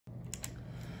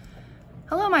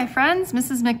Hello my friends,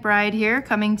 Mrs. McBride here,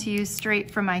 coming to you straight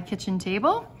from my kitchen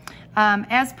table.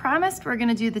 As promised, we're going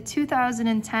to do the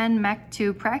 2010 MEC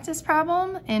 2 practice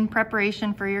problem in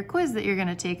preparation for your quiz that you're going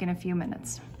to take in a few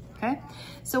minutes. Okay,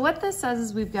 so what this says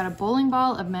is we've got a bowling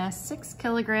ball of mass 6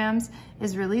 kilograms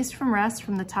is released from rest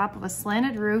from the top of a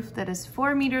slanted roof that is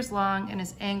 4 meters long and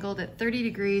is angled at 30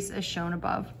 degrees as shown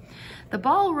above. The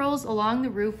ball rolls along the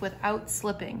roof without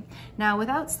slipping. Now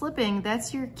without slipping,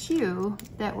 that's your cue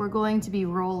that we're going to be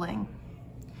rolling.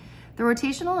 The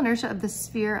rotational inertia of the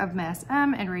sphere of mass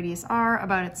m and radius r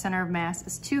about its center of mass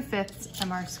is 2/5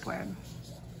 mr squared.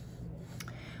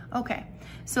 Okay,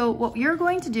 so what you're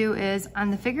going to do is on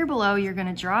the figure below, you're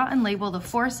going to draw and label the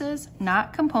forces,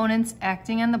 not components,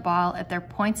 acting on the ball at their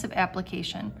points of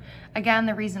application. Again,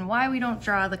 the reason why we don't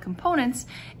draw the components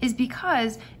is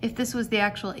because if this was the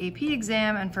actual AP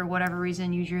exam and for whatever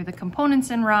reason you drew the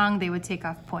components in wrong, they would take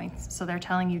off points. So they're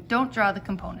telling you don't draw the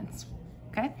components.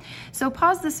 Okay, so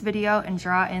pause this video and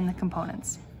draw in the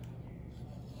components.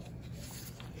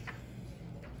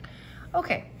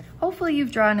 Okay. Hopefully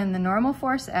you've drawn in the normal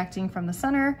force acting from the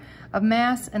center of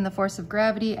mass and the force of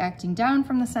gravity acting down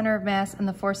from the center of mass and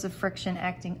the force of friction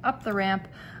acting up the ramp,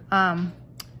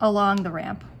 along the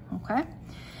ramp, okay?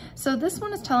 So this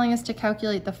one is telling us to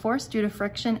calculate the force due to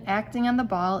friction acting on the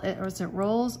ball as it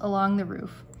rolls along the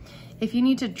roof. If you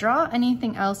need to draw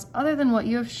anything else other than what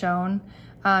you have shown,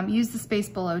 use the space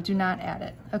below, do not add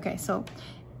it. Okay, so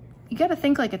you gotta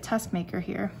think like a test maker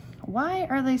here. Why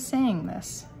are they saying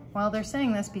this? Well, they're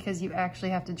saying this because you actually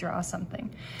have to draw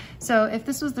something. So if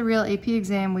this was the real AP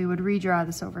exam, we would redraw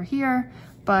this over here,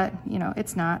 but you know,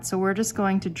 it's not. So we're just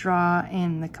going to draw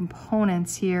in the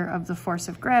components here of the force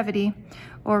of gravity,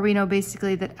 or we know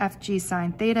basically that Fg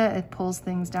sine theta, it pulls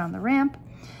things down the ramp.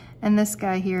 And this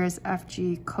guy here is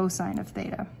Fg cosine of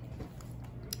theta.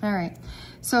 All right,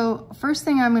 so first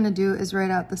thing I'm gonna do is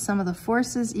write out the sum of the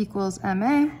forces equals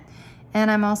Ma. And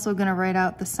I'm also gonna write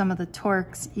out the sum of the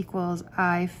torques equals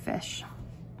I fish.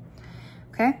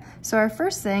 Okay, so our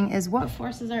first thing is what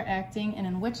forces are acting and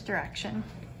in which direction?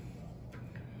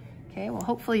 Okay, well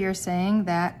hopefully you're saying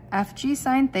that Fg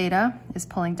sine theta is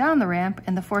pulling down the ramp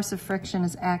and the force of friction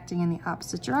is acting in the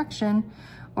opposite direction,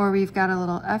 or we've got a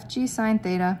little Fg sine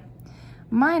theta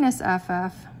minus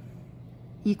Ff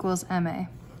equals Ma.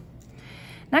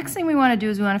 Next thing we want to do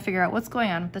is we want to figure out what's going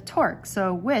on with the torque.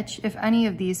 So which, if any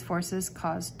of these forces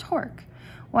cause torque?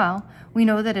 Well, we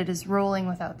know that it is rolling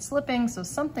without slipping, so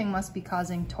something must be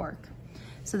causing torque.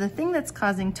 So the thing that's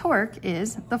causing torque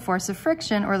is the force of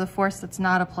friction, or the force that's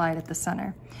not applied at the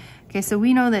center. Okay, so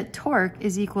we know that torque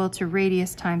is equal to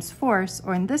radius times force,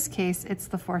 or in this case, it's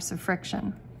the force of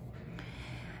friction.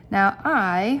 Now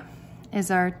I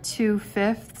is our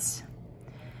 2/5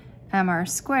 mr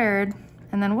squared.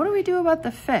 And then what do we do about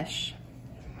the fish?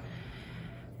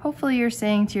 Hopefully you're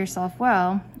saying to yourself,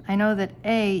 well, I know that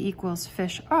A equals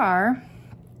fish R,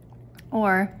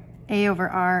 or A over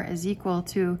R is equal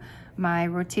to my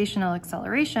rotational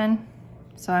acceleration.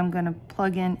 So I'm gonna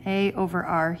plug in A over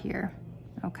R here,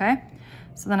 okay?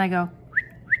 So then I go,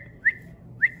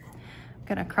 I'm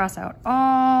gonna cross out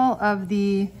all of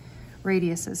the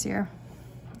radiuses here.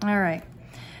 All right,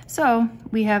 so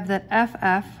we have that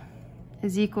FF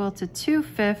is equal to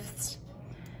 2/5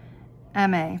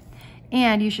 Ma.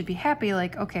 And you should be happy,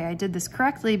 like, okay, I did this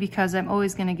correctly because I'm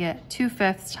always gonna get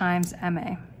 2/5 times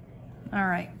Ma. All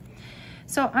right,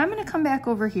 so I'm gonna come back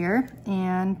over here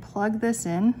and plug this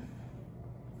in,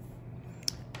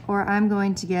 or I'm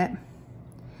going to get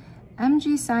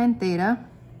mg sine theta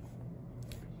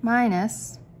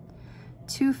minus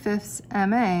 2/5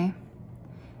 Ma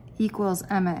equals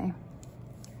Ma,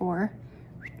 or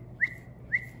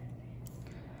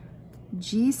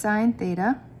g sine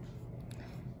theta,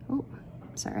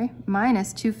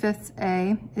 minus 2/5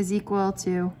 A is equal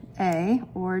to A,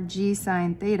 or g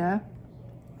sine theta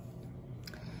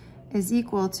is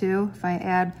equal to, if I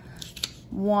add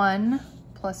 1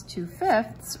 plus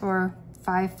 2/5, or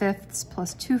 5/5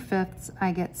 plus 2/5,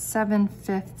 I get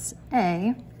 7/5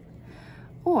 A,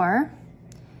 or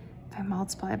if I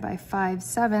multiply by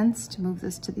 5/7 to move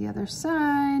this to the other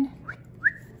side,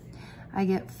 I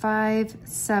get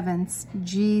 5/7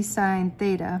 g sine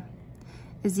theta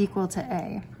is equal to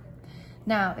A.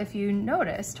 Now, if you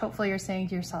noticed, hopefully you're saying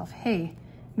to yourself, hey,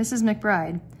 Mrs.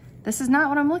 McBride, this is not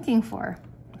what I'm looking for.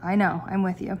 I know, I'm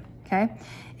with you, okay?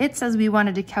 It says we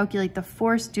wanted to calculate the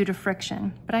force due to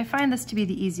friction, but I find this to be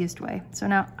the easiest way. So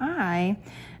now I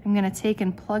am gonna take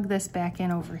and plug this back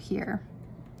in over here.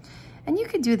 And you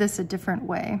could do this a different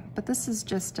way, but this is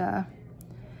just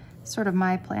sort of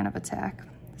my plan of attack.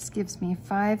 This gives me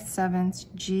 5/7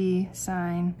 g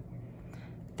sine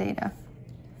theta.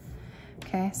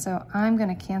 Okay, so I'm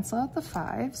gonna cancel out the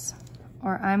 5s,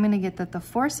 or I'm gonna get that the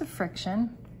force of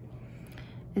friction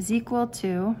is equal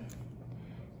to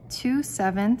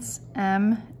 2/7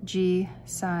 mg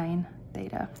sine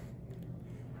theta.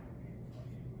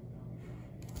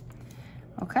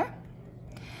 Okay? All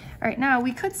right, now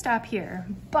we could stop here,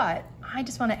 but I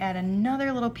just wanna add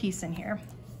another little piece in here.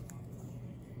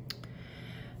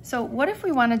 So what if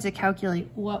we wanted to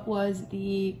calculate what was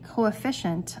the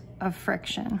coefficient of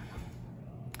friction?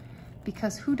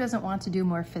 Because who doesn't want to do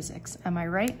more physics, am I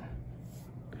right?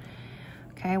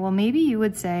 Okay, well maybe you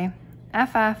would say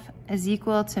FF is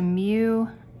equal to mu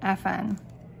Fn.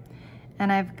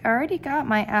 And I've already got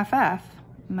my FF,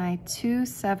 my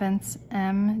 2/7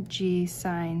 mg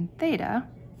sine theta,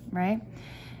 right,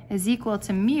 is equal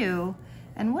to mu.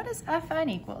 And what is Fn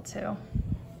equal to?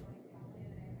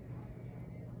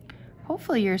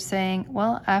 Hopefully you're saying,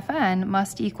 well, Fn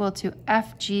must equal to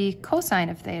Fg cosine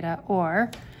of theta, or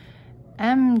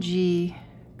mg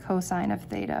cosine of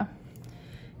theta.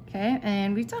 Okay,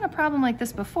 and we've done a problem like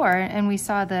this before, and we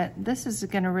saw that this is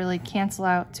gonna really cancel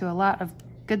out to a lot of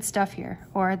good stuff here,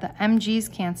 or the mg's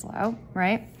cancel out,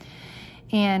 right?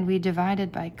 And we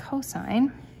divided by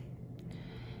cosine.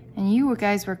 And you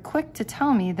guys were quick to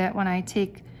tell me that when I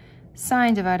take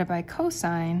sine divided by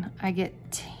cosine, I get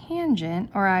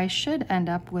tangent, or I should end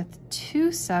up with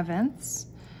 2/7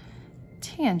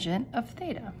 tangent of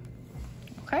theta.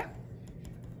 Okay?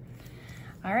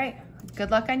 All right, good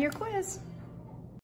luck on your quiz.